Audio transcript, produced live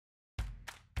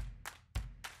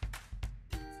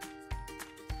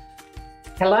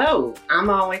Hello, I'm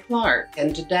Ollie Clark,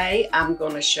 and today I'm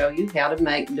going to show you how to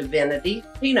make Divinity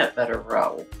peanut butter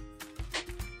roll.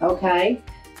 Okay,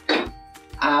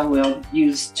 I will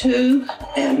use 2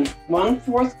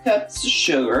 1/4 cups of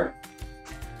sugar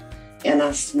in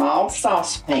a small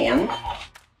saucepan.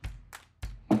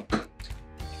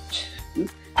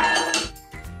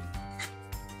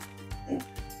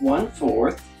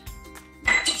 1/4,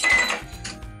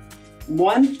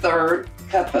 1/3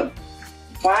 cup of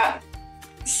white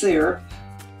syrup,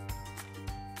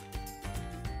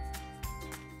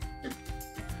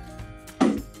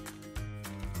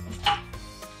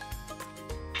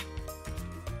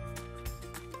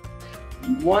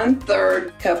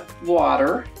 one-third cup of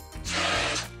water,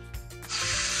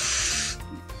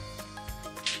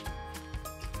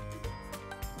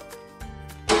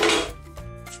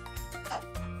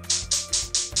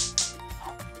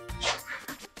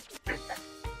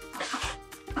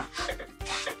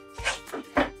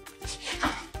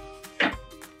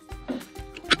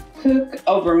 cook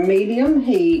over medium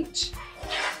heat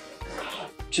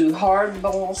to hard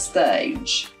boil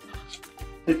stage.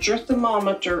 Put your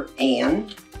thermometer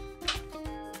in.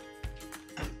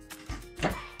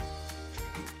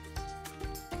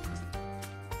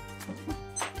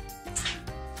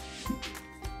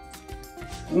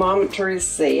 Thermometer is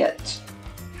set.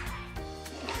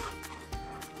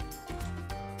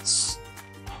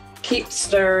 Keep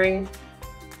stirring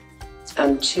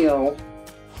until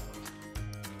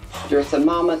your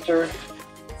thermometer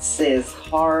says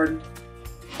hard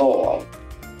boil.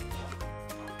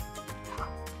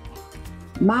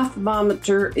 My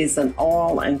thermometer is an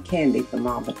oil and candy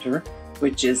thermometer,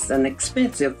 which is an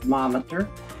expensive thermometer,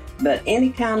 but any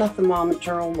kind of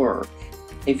thermometer will work.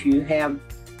 If you have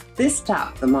this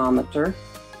type thermometer,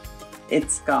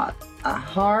 it's got a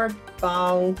hard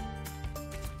bong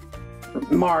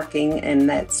marking, and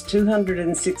that's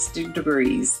 260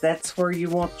 degrees. That's where you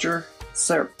want your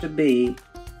syrup to be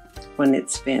when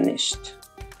it's finished.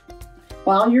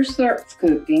 While your syrup's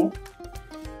cooking,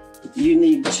 you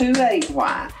need 2 egg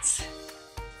whites.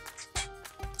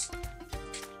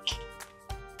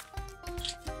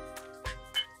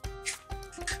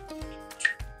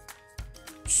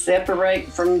 Separate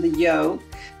from the yolk,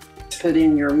 put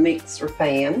in your mixer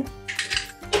pan.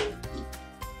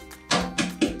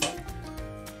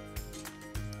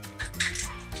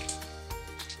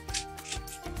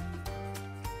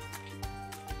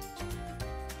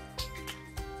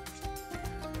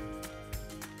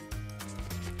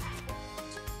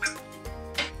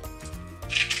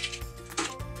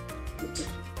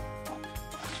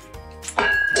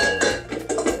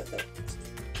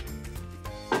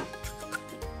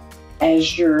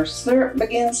 As your syrup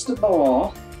begins to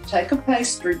boil, take a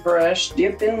pastry brush,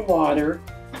 dip in water,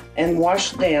 and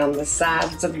wash down the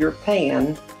sides of your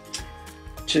pan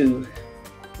to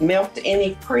melt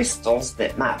any crystals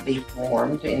that might be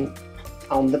formed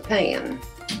on the pan.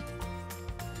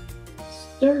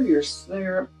 Stir your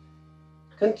syrup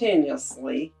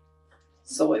continuously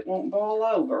so it won't boil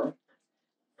over.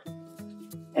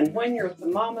 And when your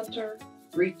thermometer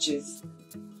reaches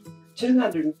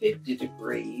 250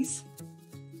 degrees,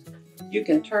 you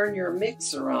can turn your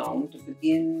mixer on to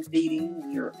begin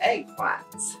beating your egg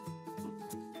whites.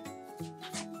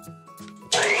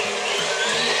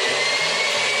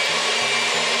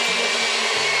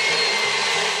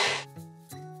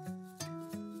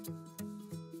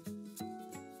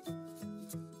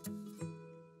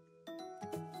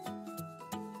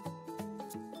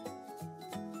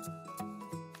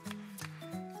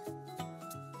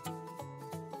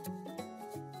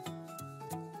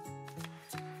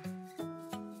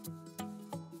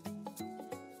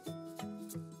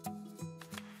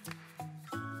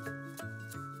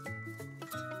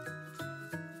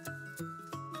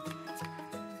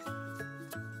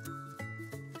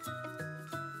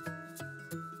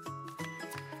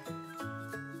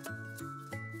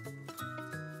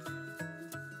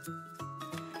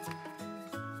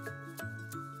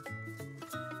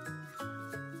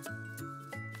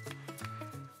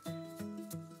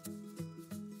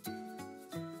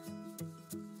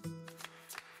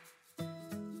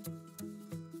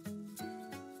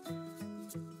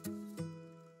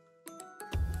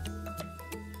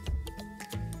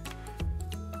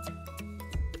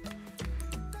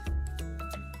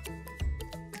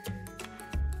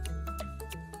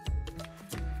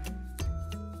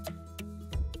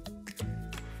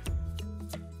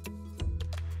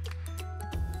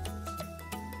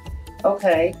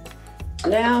 Okay,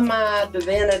 now my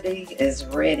Divinity is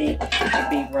ready to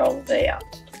be rolled out.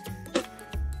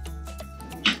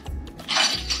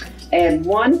 Add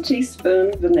 1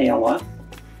 teaspoon vanilla,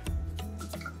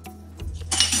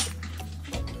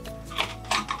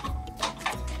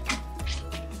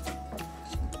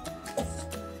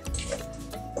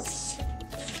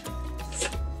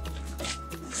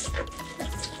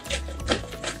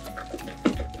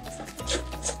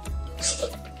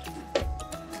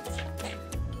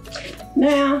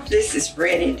 Now this is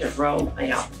ready to roll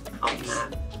out on my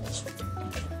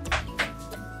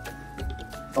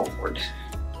board.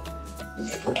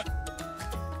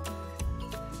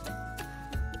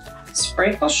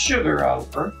 Sprinkle sugar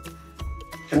over,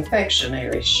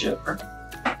 confectionery sugar.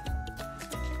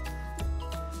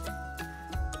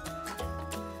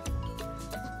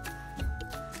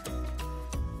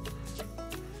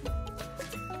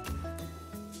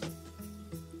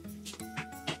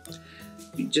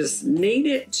 You just knead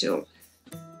it till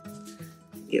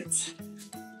it's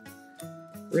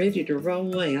ready to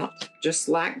roll out, just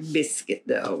like biscuit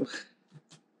dough.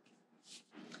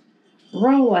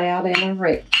 Roll out in a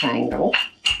rectangle.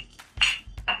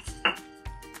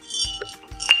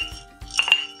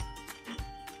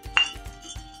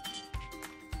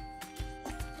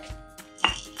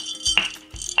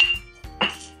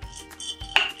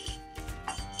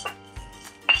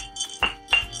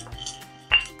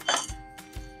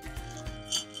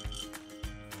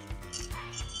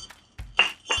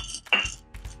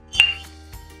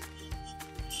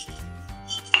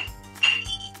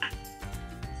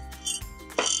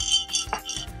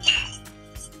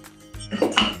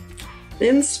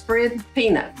 Then spread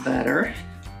peanut butter.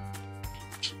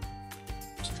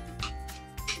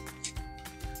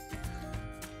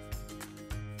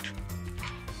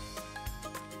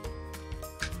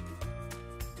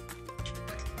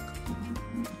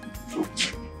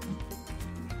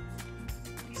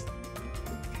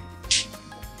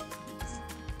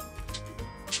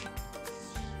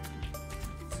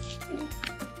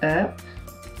 Up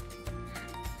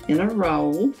in a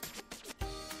roll.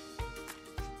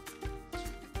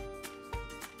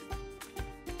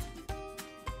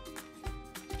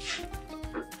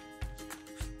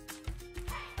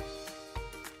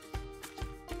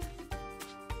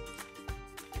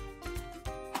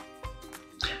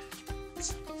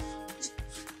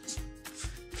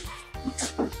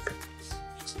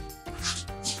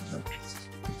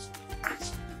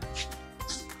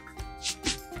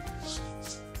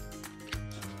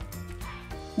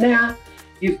 Now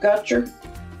you've got your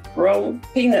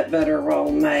peanut butter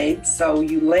roll made, so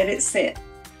you let it sit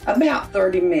about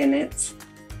 30 minutes,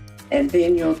 and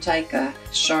then you'll take a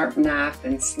sharp knife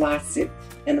and slice it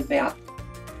in about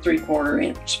 3/4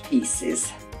 inch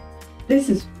pieces. This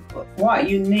is what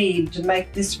you need to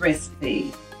make this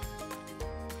recipe.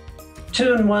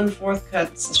 2 1/4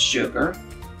 cups of sugar,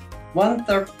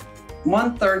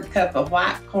 1/3 cup of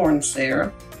white corn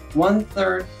syrup,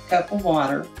 1/3 cup of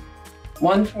water,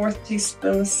 1/4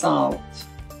 teaspoon of salt,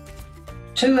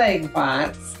 2 egg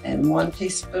whites, and 1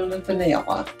 teaspoon of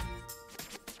vanilla.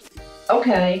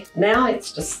 Okay, now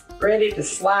it's just ready to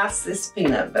slice this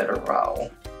peanut butter roll.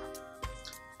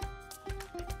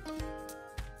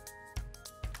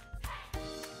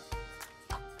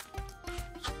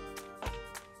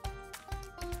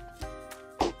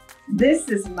 This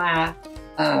is my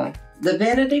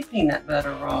divinity peanut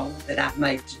butter roll that I've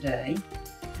made today.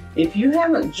 If you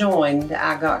haven't joined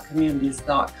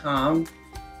IGOTcommunities.com,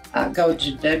 go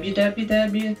to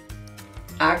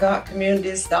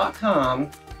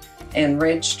www.igotcommunities.com and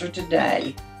register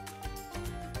today.